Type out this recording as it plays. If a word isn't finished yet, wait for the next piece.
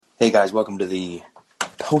Hey guys, welcome to the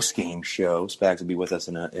post-game show. Spags will be with us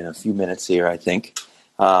in a few minutes here, I think.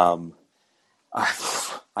 I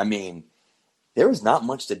mean, there was not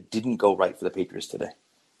much that didn't go right for the Patriots today.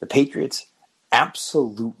 The Patriots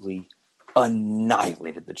absolutely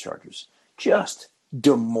annihilated the Chargers. Just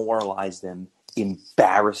demoralized them,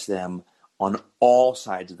 embarrassed them on all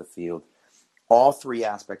sides of the field, all three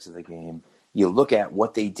aspects of the game. You look at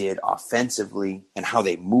what they did offensively and how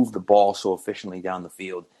they moved the ball so efficiently down the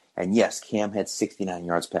field. And yes, Cam had 69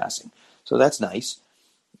 yards passing. So that's nice.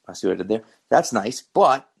 I see what I did there. That's nice.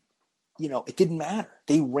 But, it didn't matter.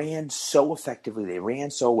 They ran so effectively. They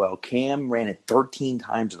ran so well. Cam ran it 13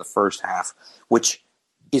 times in the first half, which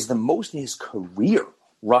is the most in his career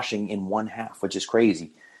rushing in one half, which is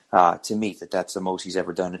crazy to me that's the most he's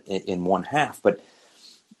ever done in one half. But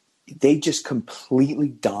they just completely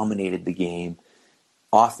dominated the game.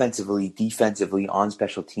 Offensively, defensively, on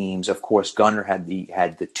special teams. Of course, Gunner had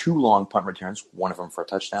the two long punt returns, one of them for a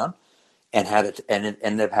touchdown, and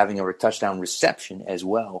ended up having a touchdown reception as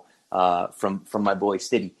well from my boy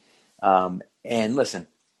Stiddy. And listen,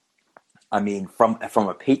 I mean, from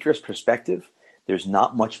a Patriots perspective, there's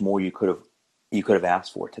not much more you could have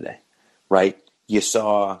asked for today, right? You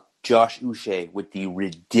saw Josh Uche with the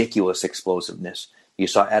ridiculous explosiveness. You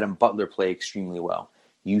saw Adam Butler play extremely well.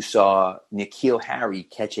 You saw N'Keal Harry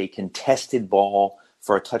catch a contested ball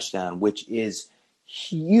for a touchdown, which is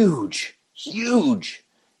huge, huge.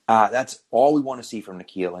 That's all we want to see from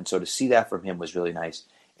N'Keal. And so to see that from him was really nice.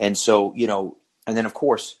 And so, and then, of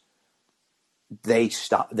course, they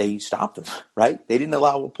stopped them, right? They didn't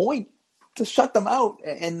allow a point to shut them out.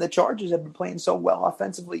 And the Chargers have been playing so well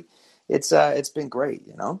offensively. It's been great,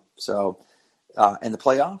 So, and the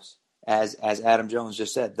playoffs, as Adam Jones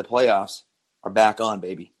just said, the playoffs are back on,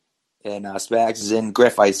 baby. And Spags is in.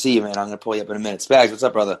 Griff, I see you, man. I'm going to pull you up in a minute. Spags, what's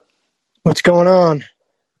up, brother? What's going on?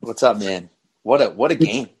 What's up, man? What a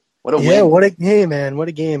game. What a win. Yeah, what a game, man. What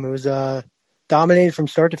a game. It was dominated from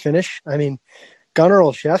start to finish. I mean, Gunnar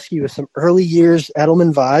Olszewski with some early years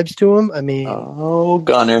Edelman vibes to him. I mean, oh,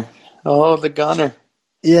 Gunnar. Oh, the Gunnar.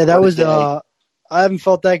 Yeah, that was I haven't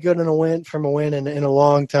felt that good in a win in a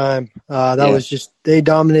long time. Was just, they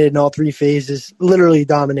dominated in all three phases, literally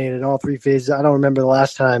dominated in all three phases. I don't remember the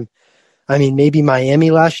last time. I mean, maybe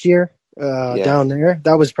Miami last year down there.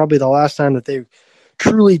 That was probably the last time that they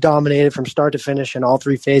truly dominated from start to finish in all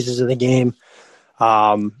three phases of the game.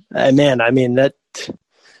 And man, I mean,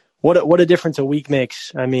 what a difference a week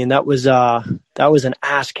makes. I mean, that was an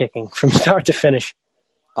ass kicking from start to finish.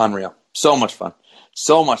 Unreal. So much fun.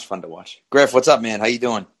 So much fun to watch. Griff, what's up, man? How you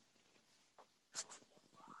doing?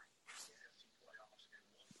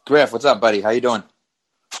 Griff, what's up, buddy? How you doing?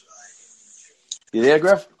 You there,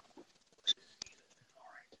 Griff?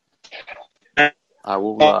 I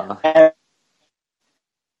will.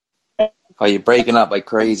 Oh, you're breaking up like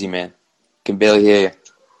crazy, man. Can barely hear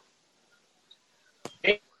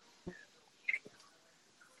you.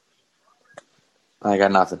 I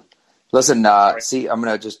got nothing. Listen, see, I'm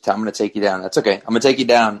gonna take you down. That's okay. I'm gonna take you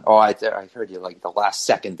down. Oh, I heard you like the last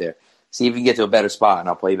second there. See if you can get to a better spot, and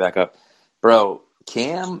I'll play you back up, bro.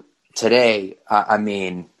 Cam today. I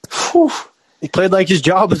mean, whew. He played like his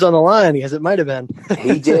job was on the line because it might have been.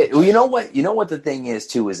 He did. Well, you know what? You know what the thing is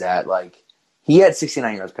too is that like he had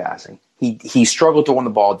 69 yards passing. He struggled to run the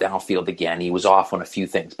ball downfield again. He was off on a few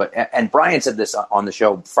things, and Brian said this on the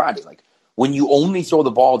show Friday. Like when you only throw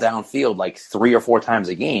the ball downfield like 3 or 4 times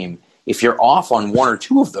a game. If you're off on 1 or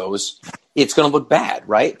 2 of those, it's going to look bad,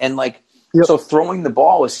 right? And so throwing the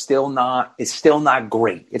ball is still not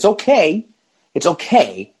great. It's okay. It's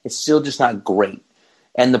okay. It's still just not great.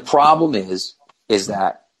 And the problem is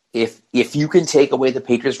that if you can take away the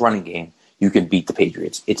Patriots running game, you can beat the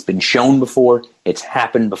Patriots. It's been shown before. It's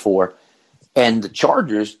happened before. And the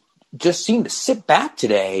Chargers just seem to sit back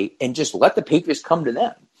today and just let the Patriots come to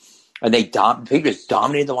them. And the Patriots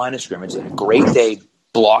dominated the line of scrimmage. They had a great day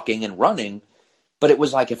blocking and running, but it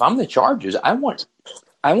was like if I'm the Chargers, I want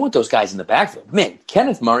those guys in the backfield. Man,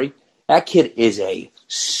 Kenneth Murray, that kid is a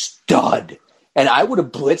stud, and I would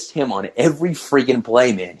have blitzed him on every freaking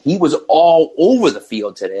play. Man, he was all over the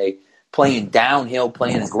field today, playing downhill,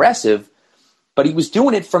 playing aggressive, but he was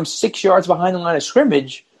doing it from 6 yards behind the line of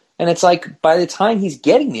scrimmage. And it's like by the time he's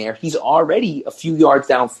getting there, he's already a few yards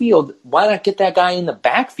downfield. Why not get that guy in the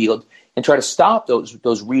backfield and try to stop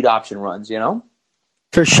those read option runs?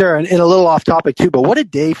 For sure, and a little off topic too, but what a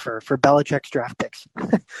day for Belichick's draft picks.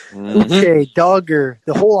 Uche, Duggar,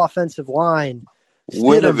 the whole offensive line.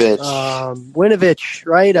 Winovich,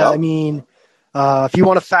 right? Yep. I mean, if you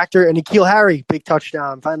want to factor in N'Keal Harry, big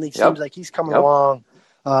touchdown. Finally seems like he's coming along.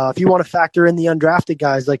 If you want to factor in the undrafted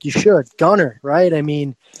guys, like you should, Gunner, right? I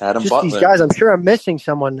mean, Adam just Butler. these guys. I'm sure I'm missing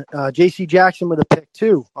someone. J.C. Jackson with a pick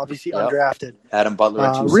too, obviously Yep. undrafted. Adam Butler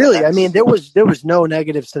at 2 really, sacks. I mean, there was no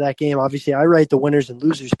negatives to that game. Obviously, I write the winners and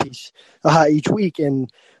losers piece each week,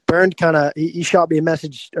 and Bernd he shot me a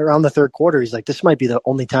message around the third quarter. He's like, "This might be the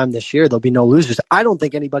only time this year there'll be no losers." I don't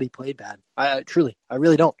think anybody played bad. I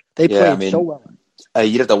really don't. They played so well.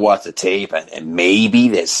 You'd have to watch the tape, and maybe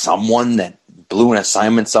there's someone that blew an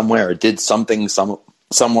assignment somewhere or did something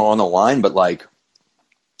somewhere on the line, but like,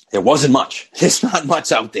 there wasn't much. There's not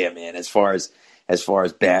much out there, man, as far as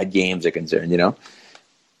bad games are concerned, you know?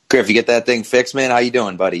 Griff, you get that thing fixed, man? How you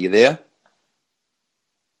doing, buddy? You there?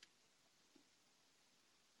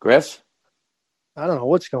 Griff? I don't know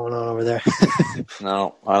what's going on over there.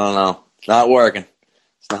 No, I don't know. It's not working.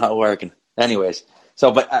 It's not working. Anyways,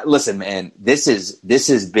 so, but listen, man, this was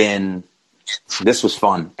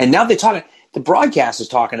fun. And now the broadcast is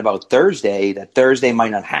talking about Thursday, that Thursday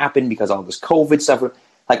might not happen because of all this COVID stuff.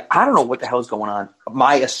 Like, I don't know what the hell is going on.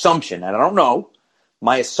 My assumption, and I don't know,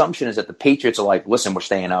 my assumption is that the Patriots are like, listen, we're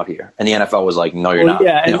staying out here. And the NFL was like, no, you're not.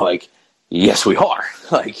 Yeah, you know, like, yes, we are.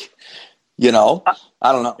 Like, you know,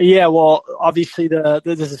 I don't know. Yeah, well, obviously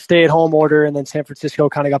there's a stay-at-home order, and then San Francisco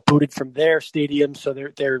kind of got booted from their stadium, so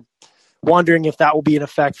they're wondering if that will be in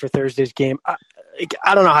effect for Thursday's game.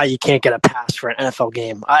 I don't know how you can't get a pass for an NFL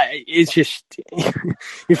game. It's just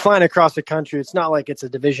you're flying across the country. It's not like it's a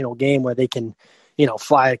divisional game where they can,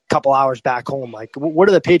 fly a couple hours back home. Like, what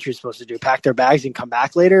are the Patriots supposed to do? Pack their bags and come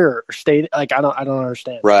back later, or stay? Like, I don't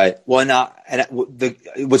understand. Right. Well, now, and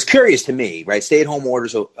it was curious to me, right? Stay-at-home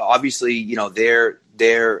orders. So obviously,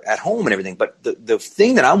 they're at home and everything. But the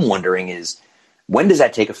thing that I'm wondering is, when does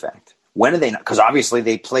that take effect? When are they not? Because obviously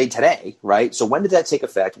they played today, right? So when did that take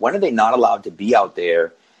effect? When are they not allowed to be out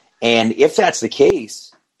there? And if that's the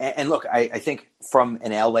case, and look, I think from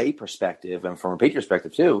an LA perspective and from a Patriot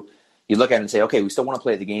perspective too, you look at it and say, okay, we still want to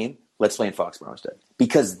play the game. Let's play in Foxborough instead.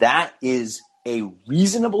 Because that is a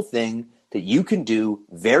reasonable thing that you can do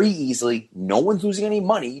very easily. No one's losing any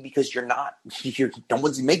money because no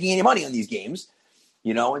one's making any money on these games,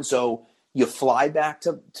 and so you fly back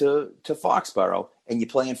to Foxborough and you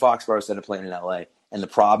play in Foxborough instead of playing in LA, and the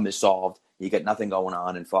problem is solved. You got nothing going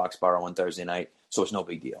on in Foxborough on Thursday night, so it's no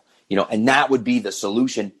big deal. And that would be the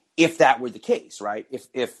solution if that were the case, right?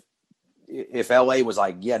 If LA was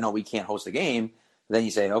like, yeah, no, we can't host the game, then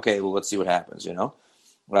you say, okay, well, let's see what happens,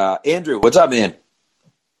 Andrew, what's up, man?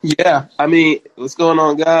 Yeah, I mean, what's going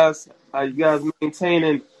on, guys? You guys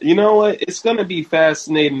maintaining? You know what? It's going to be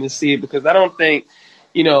fascinating to see because I don't think,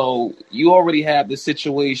 you already have the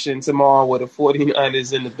situation tomorrow with the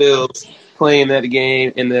 49ers and the Bills playing that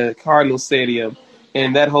game in the Cardinals Stadium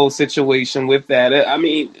and that whole situation with that. I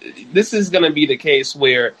mean, this is going to be the case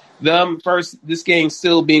where this game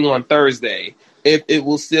still being on Thursday, if it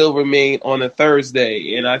will still remain on a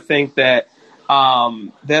Thursday. And I think that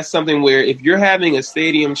that's something where if you're having a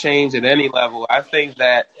stadium change at any level, I think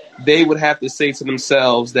that they would have to say to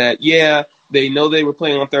themselves that, yeah, they know they were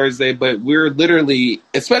playing on Thursday, but we're literally,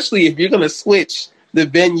 especially if you're going to switch the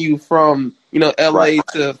venue from, LA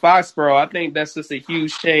to Foxborough, I think that's just a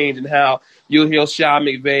huge change in how you'll hear Sean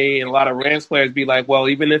McVay and a lot of Rams players be like, well,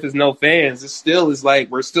 even if there's no fans, it still is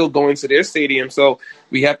like we're still going to their stadium, so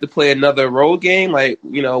we have to play another road game. Like,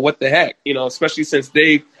 what the heck? Especially since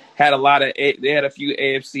they had a few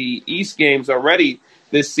AFC East games already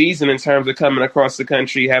this season in terms of coming across the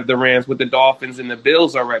country, have the Rams with the Dolphins and the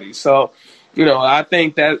Bills already. So, I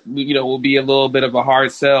think that, will be a little bit of a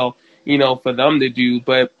hard sell, for them to do.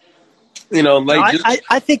 But,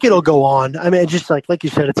 I think it'll go on. I mean, just like you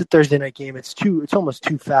said, it's a Thursday night game. It's almost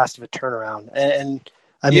too fast of a turnaround. And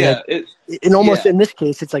I mean, in this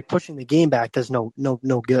case, it's like pushing the game back does no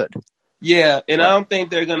good. Yeah. And I don't think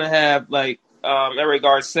they're going to have Eric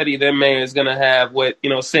Garcetti, their man, is going to have what,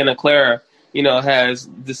 Santa Clara, has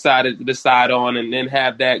decided to decide on and then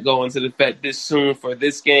have that go into effect this soon for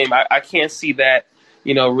this game. I can't see that,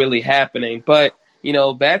 really happening. But,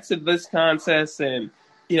 back to this contest and,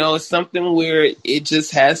 it's something where it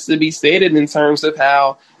just has to be stated in terms of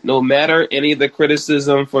how no matter any of the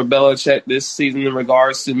criticism for Belichick this season in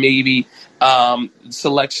regards to maybe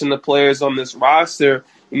selection of players on this roster,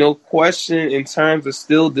 no question in terms of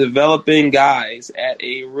still developing guys at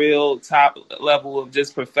a real top level of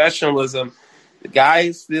just professionalism. The guy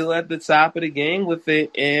is still at the top of the game with it,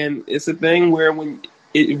 and it's a thing where when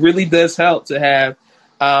it really does help to have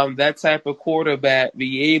that type of quarterback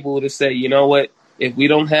be able to say, you know what, if we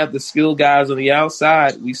don't have the skill guys on the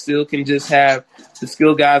outside, we still can just have the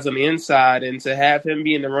skill guys on the inside, and to have him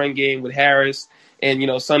be in the run game with Harris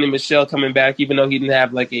and Sonny Michel coming back, even though he didn't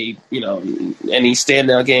have like a any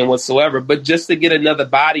standout game whatsoever, but just to get another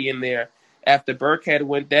body in there after Burkhead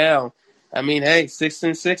went down. I mean, hey,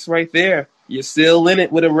 6-6 right there. You're still in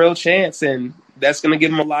it with a real chance, and that's going to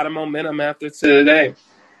give them a lot of momentum after today.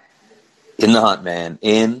 In the hunt, man.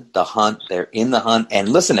 In the hunt. They're in the hunt. And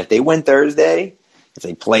listen, if they win Thursday, if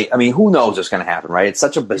they play, I mean, who knows what's going to happen, right? It's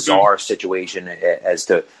such a bizarre situation as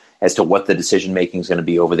to what the decision making is going to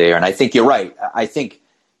be over there. And I think you're right. I think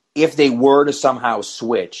if they were to somehow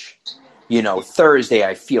switch, Thursday,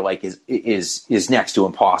 I feel like is next to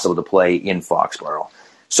impossible to play in Foxborough.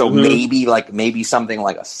 So maybe something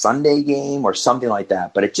like a Sunday game or something like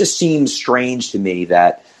that. But it just seems strange to me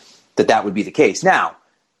that would be the case. Now,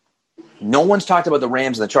 no one's talked about the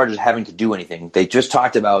Rams and the Chargers having to do anything. They just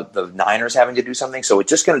talked about the Niners having to do something. So it's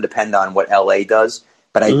just going to depend on what LA does.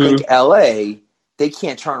 But I think LA, they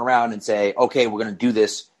can't turn around and say, okay, we're going to do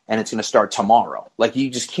this and it's going to start tomorrow. Like you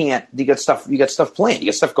just can't. You got stuff planned. You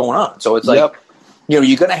got stuff going on. So it's like, you're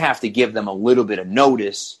going to have to give them a little bit of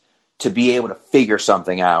notice to be able to figure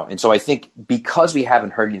something out. And so I think because we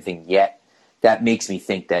haven't heard anything yet, that makes me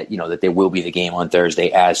think that, that there will be the game on Thursday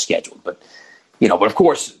as scheduled. But of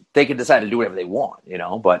course they can decide to do whatever they want,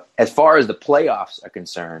 But as far as the playoffs are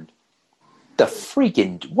concerned, the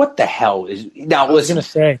freaking what the hell is now? I was going to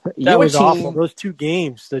say that was awful. Those two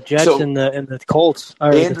games, the Jets and the Colts,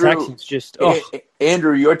 or the Texans, just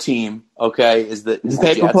Andrew, your team, okay, is the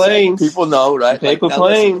Paper Planes. People know, right? Paper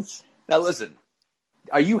Planes. Now listen,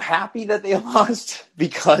 are you happy that they lost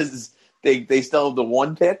because they still have the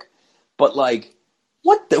one pick? But like,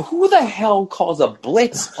 who the hell calls a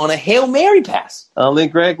blitz on a Hail Mary pass? Only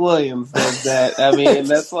Greg Williams does that. I mean, and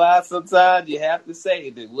that's why sometimes you have to say,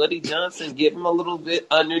 did Woody Johnson give him a little bit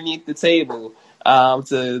underneath the table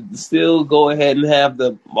to still go ahead and have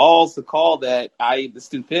the balls to call that, i.e. the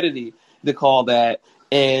stupidity to call that,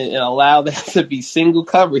 and allow that to be single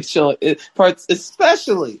coverage, so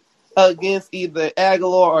especially against either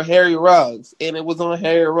Aguilar or Harry Ruggs. And it was on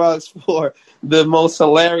Harry Ruggs for the most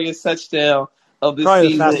hilarious touchdown of the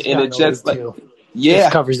season, and it just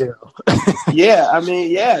cover zero.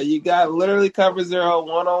 You got literally cover zero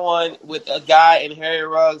 1-on-1 with a guy in Harry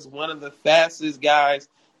Ruggs, one of the fastest guys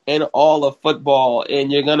in all of football,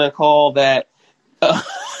 and you're gonna call that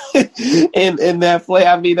in that play.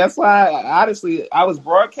 I mean, that's why honestly I was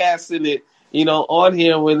broadcasting it, on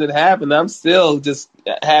here when it happened. I'm still just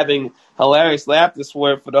having hilarious laughter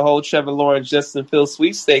for the whole Trevor Lawrence Justin Fields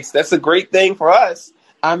sweepstakes. That's a great thing for us.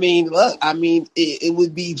 I mean, look, it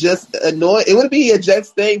would be just annoying. It would be a Jets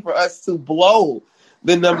thing for us to blow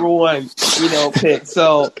the number one, pick.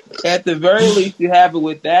 So at the very least, you have it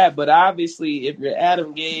with that. But obviously, if you're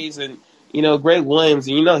Adam Gase and, Greg Williams,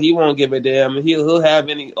 and he won't give a damn. He'll have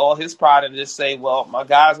all his pride and just say, well, my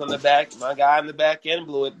guy in the back end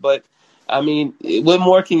blew it. But, I mean, what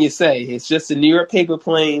more can you say? It's just the New York Paper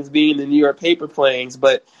Planes being the New York Paper Planes.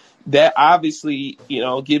 But that obviously,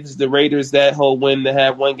 gives the Raiders that whole win to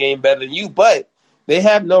have one game better than you, but they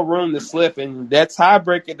have no room to slip. And that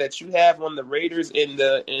tiebreaker that you have on the Raiders and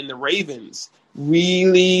the Ravens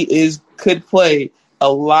really could play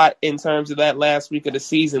a lot in terms of that last week of the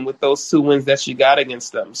season with those two wins that you got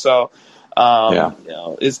against them. So,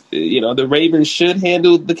 the Ravens should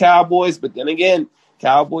handle the Cowboys, but then again,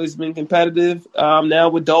 Cowboys been competitive now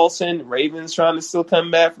with Dawson. Ravens trying to still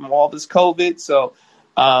come back from all this COVID. So,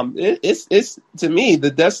 it's to me, the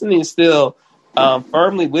destiny is still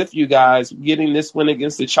firmly with you guys getting this win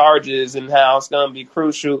against the Chargers, and how it's going to be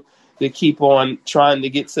crucial to keep on trying to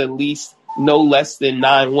get to at least no less than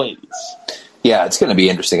 9 wins. Yeah, it's going to be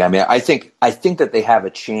interesting. I mean, I think that they have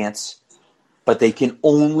a chance, but they can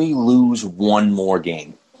only lose one more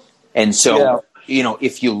game. And so,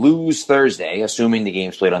 if you lose Thursday, assuming the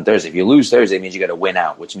game's played on Thursday, if you lose Thursday, it means you got to win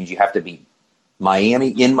out, which means you have to beat Miami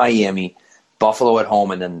in Miami, Buffalo at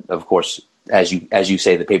home, and then, of course, as you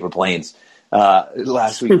say, the Paper Planes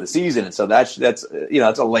last week of the season. And so that's it's a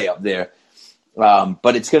layup there.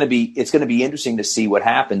 But it's going to be interesting to see what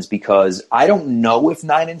happens, because I don't know if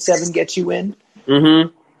 9-7 gets you in,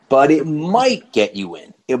 but it might get you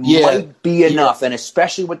in. It might be enough, and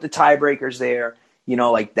especially with the tiebreakers there,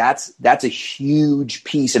 that's a huge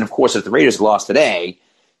piece. And of course, if the Raiders lost today,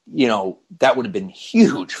 that would have been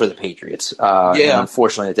huge for the Patriots. And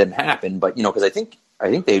unfortunately, it didn't happen. But because I think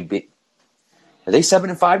they'd be. Are they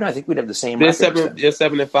 7-5 now? I think we'd have the same record. They're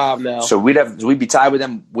 7-5 now. So we'd be tied with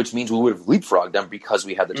them, which means we would have leapfrogged them because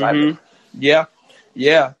we had the tiebreaker.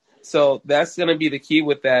 Yeah. So that's going to be the key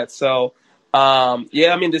with that. So,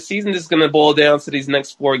 the season is going to boil down to these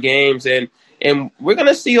next 4 games, and And we're going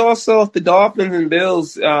to see also if the Dolphins and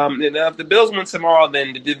Bills, if the Bills win tomorrow,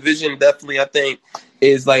 then the division definitely, I think,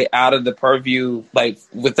 is like out of the purview, like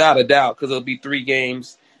without a doubt, because it'll be 3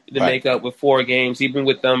 games to make up with 4 games. Even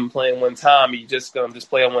with them playing one time, you just going to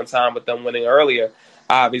just play on one time with them winning earlier,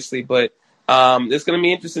 obviously. But it's going to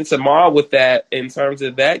be interesting tomorrow with that in terms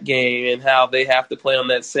of that game and how they have to play on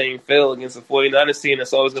that same field against the 49ers team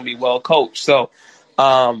that's always going to be well coached. So,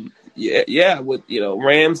 with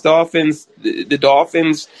Rams, Dolphins, the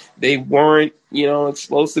Dolphins, they weren't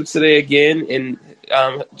explosive today again, and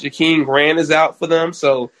Jakeem Grant is out for them,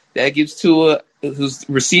 so that gives Tua, whose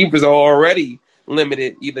receivers are already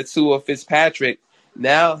limited, either Tua or Fitzpatrick.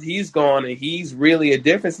 Now he's gone, and he's really a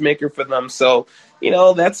difference maker for them. So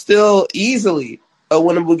that's still easily a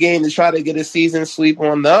winnable game to try to get a season sweep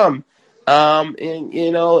on them.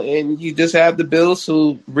 And you just have the Bills,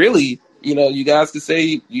 who really. You guys could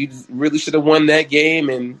say you really should have won that game,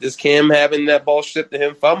 and just Cam having that ball stripped to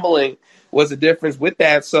him fumbling was the difference with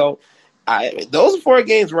that. So those are 4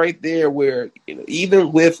 games right there where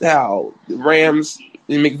even with how the Rams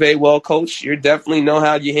and McVay well coached, you definitely know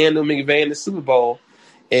how you handle McVay in the Super Bowl.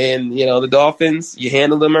 And, the Dolphins, you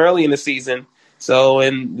handled them early in the season. So,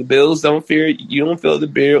 and the Bills you don't feel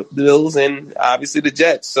the Bills and obviously the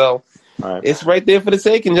Jets. So It's right there for the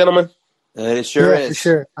taking, gentlemen. It sure is. For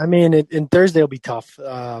sure. I mean, and Thursday will be tough.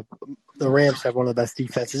 The Rams have one of the best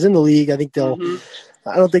defenses in the league. I think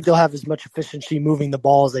I don't think they'll have as much efficiency moving the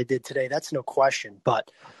ball as they did today. That's no question.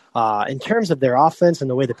 But in terms of their offense and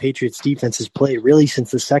the way the Patriots defense has played really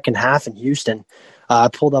since the second half in Houston, I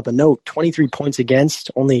pulled up a note, 23 points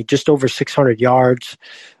against, only just over 600 yards,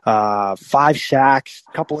 5 sacks,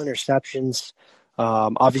 a couple interceptions.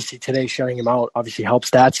 Obviously today shutting him out obviously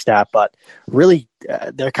helps that stat, but really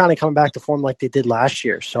they're kind of coming back to form like they did last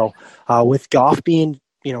year. So with Goff being,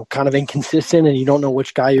 kind of inconsistent and you don't know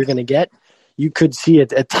which guy you're going to get, you could see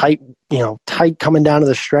a tight coming down to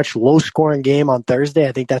the stretch, low scoring game on Thursday.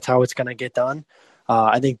 I think that's how it's going to get done.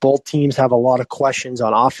 I think both teams have a lot of questions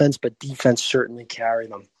on offense, but defense certainly carry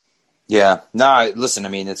them. Yeah, no, listen, I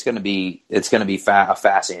mean, it's going to be a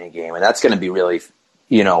fascinating game, and that's going to be really,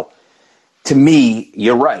 to me,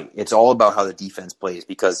 you're right. It's all about how the defense plays,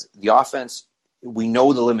 because the offense, we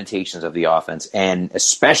know the limitations of the offense, and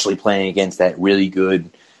especially playing against that really good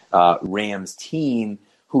Rams team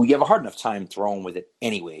who you have a hard enough time throwing with it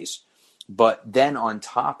anyways. But then on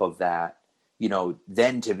top of that,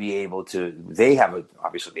 then to be able to, they have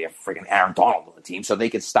freaking Aaron Donald on the team, so they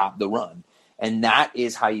can stop the run. And that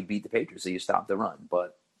is how you beat the Patriots, so you stop the run.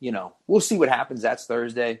 But, we'll see what happens. That's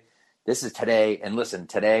Thursday. This is today, and listen,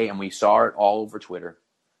 today, and we saw it all over Twitter,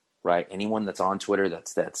 right? Anyone that's on Twitter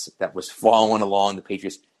that was following along the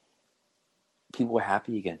Patriots, people were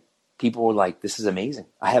happy again. People were like, "This is amazing.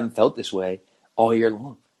 I haven't felt this way all year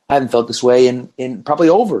long. I haven't felt this way in probably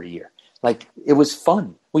over a year. Like, it was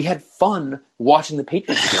fun. We had fun watching the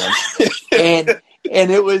Patriots game,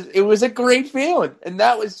 and it was a great feeling. And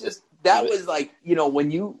that was like,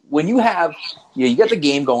 when you have, you got the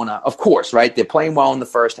game going on, of course, right? They're playing well in the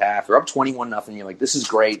first half. They're up 21-0. You're like, this is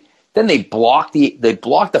great. Then they block the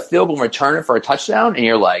field goal and return it for a touchdown, and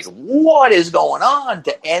you're like, what is going on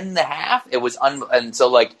to end the half? It was and so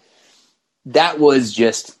like that was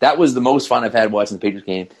the most fun I've had watching the Patriots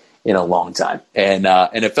game in a long time, and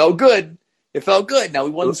it felt good. It felt good. Now, we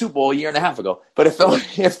won the Super Bowl a year and a half ago, but it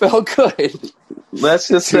felt good. Let's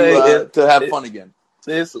just say to have fun again.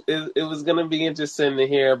 It was going to be interesting to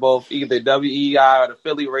hear both either WEI or the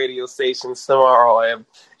Philly radio stations tomorrow. And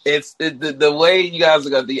it's the way you guys are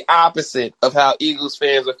going to be the opposite of how Eagles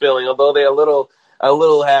fans are feeling, although they're a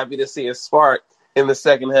little happy to see a spark in the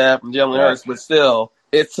second half from Jalen Hurts, but still,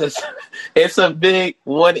 it's a big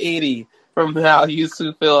 180 from how you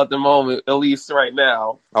two feel at the moment, at least right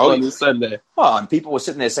now, on this Sunday. Oh, and people were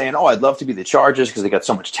sitting there saying, "Oh, I'd love to be the Chargers because they got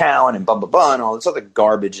so much talent and blah, blah, blah," and all this other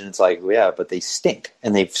garbage. And it's like, well, yeah, but they stink,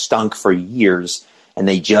 and they've stunk for years, and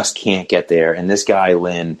they just can't get there. And this guy,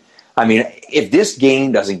 Lynn, I mean, if this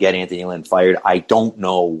game doesn't get Anthony Lynn fired, I don't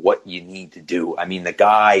know what you need to do. I mean, the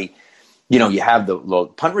guy, you have the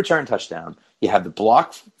punt return touchdown. You have the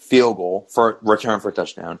blocked field goal for return for a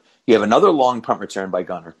touchdown. You have another long punt return by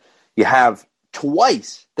Gunner. You have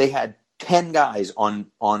twice they had 10 guys on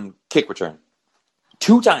kick return.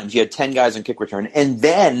 2 times you had 10 guys on kick return. And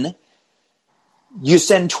then you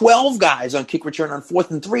send 12 guys on kick return on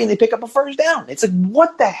 4th and 3, and they pick up a first down. It's like,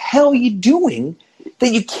 what the hell are you doing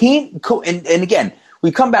that you can't – and again,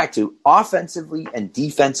 we come back to offensively and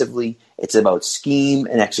defensively, it's about scheme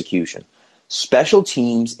and execution. Special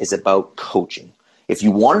teams is about coaching. If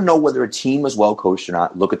you want to know whether a team is well coached or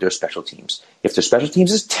not, look at their special teams. If their special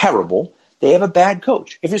teams is terrible, they have a bad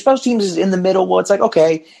coach. If your special teams is in the middle, well, it's like,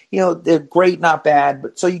 okay, they're great, not bad.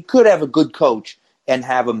 But so you could have a good coach and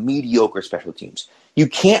have a mediocre special teams. You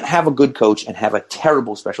can't have a good coach and have a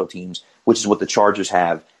terrible special teams, which is what the Chargers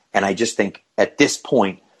have. And I just think at this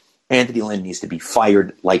point, Anthony Lynn needs to be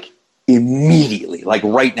fired immediately,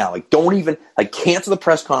 right now. Don't even cancel the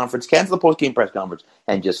press conference, cancel the post-game press conference,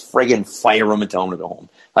 and just friggin' fire him and tell him to go home.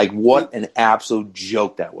 What an absolute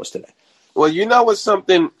joke that was today. Well, what's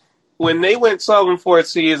something, when they went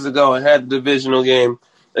 12-4 2 years ago and had the divisional game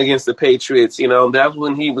against the Patriots, that was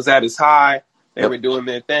when he was at his high. They were doing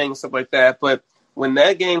their thing, stuff like that. But when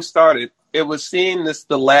that game started, it was seeing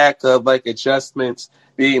the lack of adjustments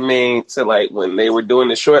being made to when they were doing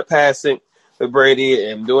the short passing with Brady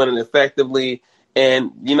and doing it effectively.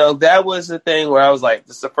 And, that was the thing where I was like,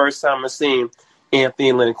 this is the first time I've seen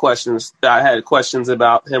Anthony Lynn questions. I had questions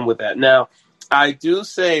about him with that. Now, I do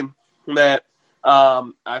say that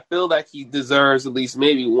I feel like he deserves at least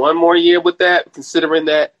maybe one more year with that, considering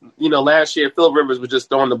that, last year Phillip Rivers was just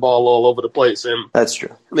throwing the ball all over the place. And that's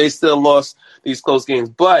true. They still lost these close games.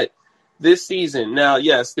 But this season, now,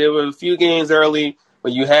 yes, there were a few games early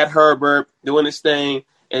when you had Herbert doing his thing.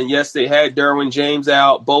 And, yes, they had Derwin James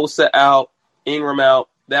out, Bosa out, Ingram out.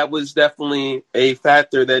 That was definitely a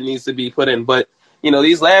factor that needs to be put in. But,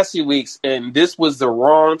 these last few weeks, and this was the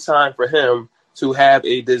wrong time for him to have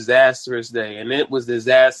a disastrous day. And it was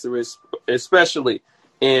disastrous, especially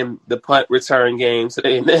in the punt return games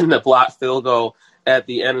and then the blocked field goal at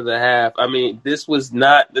the end of the half. I mean, this was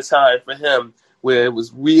not the time for him where it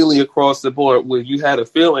was really across the board, where you had a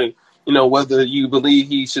feeling, whether you believe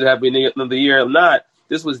he should have been in the year or not.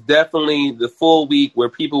 This was definitely the full week where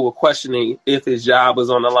people were questioning if his job was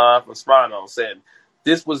on the line from Spanos. And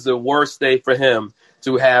this was the worst day for him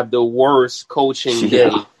to have the worst coaching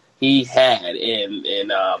day he had.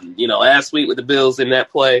 And last week with the Bills in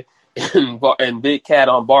that play and Big Cat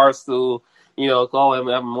on Barstool, calling him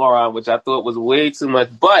a moron, which I thought was way too much.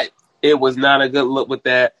 But it was not a good look with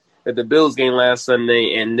that at the Bills game last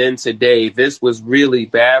Sunday. And then today, this was really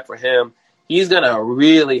bad for him. He's going to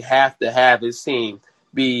really have to have his team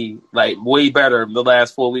be way better the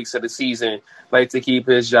last 4 weeks of the season, to keep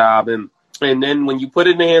his job. And then when you put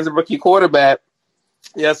it in the hands of rookie quarterback,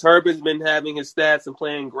 yes, Herbert's been having his stats and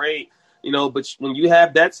playing great, but when you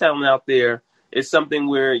have that talent out there, it's something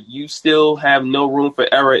where you still have no room for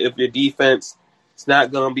error if your defense is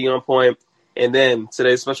not going to be on point. And then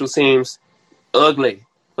today's special teams, ugly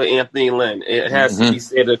for Anthony Lynn. It has to be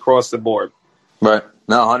said across the board. Right.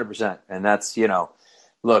 No, 100%. And that's,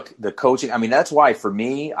 look, the coaching, I mean, that's why for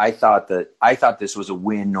me, I thought this was a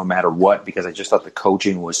win no matter what, because I just thought the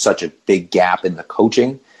coaching was such a big gap in the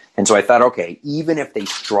coaching. And so I thought, okay, even if they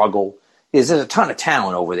struggle, there's a ton of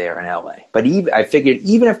talent over there in LA. But I figured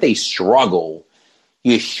even if they struggle,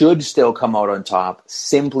 you should still come out on top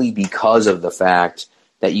simply because of the fact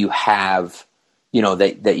that you have,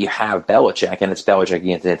 that you have Belichick, and it's Belichick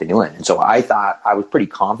against Anthony Lynn. And so I thought I was pretty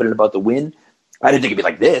confident about the win. I didn't think it'd be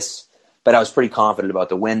like this, but I was pretty confident about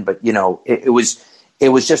the win. But it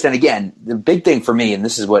was just, and again, the big thing for me, and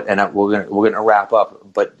this is what, and we're gonna wrap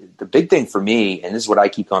up. But the big thing for me, and this is what I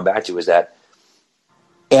keep coming back to, is that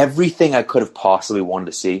everything I could have possibly wanted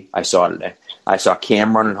to see, I saw today. I saw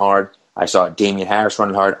Cam running hard. I saw Damian Harris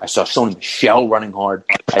running hard. I saw Sony Michel running hard.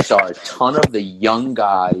 I saw a ton of the young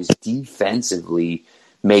guys defensively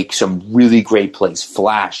make some really great plays.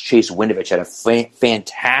 Flash, Chase Winovich had a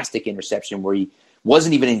fantastic interception where he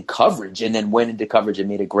wasn't even in coverage and then went into coverage and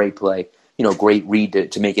made a great play, great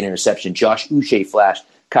read to make an interception. Josh Uche flashed.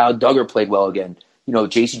 Kyle Duggar played well again.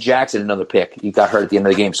 J.C. Jackson, another pick. He got hurt at the end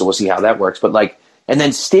of the game, so we'll see how that works. But and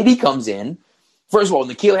then Stiddy comes in. First of all,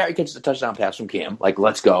 N'Keal Harry catches a touchdown pass from Cam.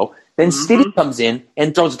 Let's go. Then Stiddy comes in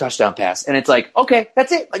and throws a touchdown pass. And it's okay,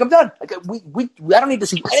 that's it. I'm done. I don't need to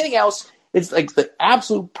see anything else. It's the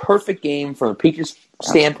absolute perfect game from a Patriots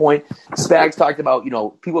standpoint. Spags talked about,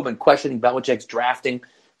 people have been questioning Belichick's drafting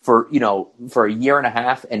for a year and a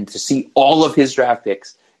half, and to see all of his draft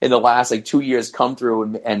picks in the last 2 years come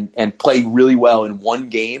through and play really well in one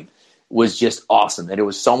game was just awesome. And it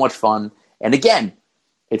was so much fun. And again,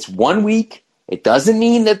 it's 1 week. It doesn't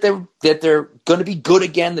mean that they're going to be good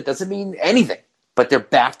again. That doesn't mean anything. But they're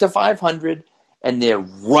back to 500. And they're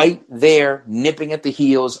right there nipping at the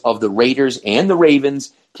heels of the Raiders and the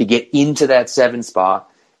Ravens to get into that 7 spot.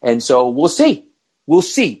 And so we'll see. We'll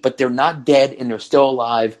see. But they're not dead, and they're still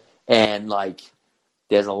alive. And,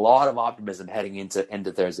 there's a lot of optimism heading into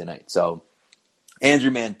Thursday night. So,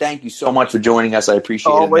 Andrew, man, thank you so much for joining us. I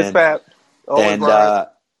appreciate it, man. Pat. Always,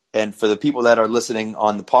 and for the people that are listening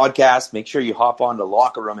on the podcast, make sure you hop on to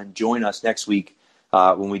Locker Room and join us next week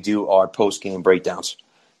when we do our post-game breakdowns.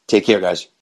 Take care, guys.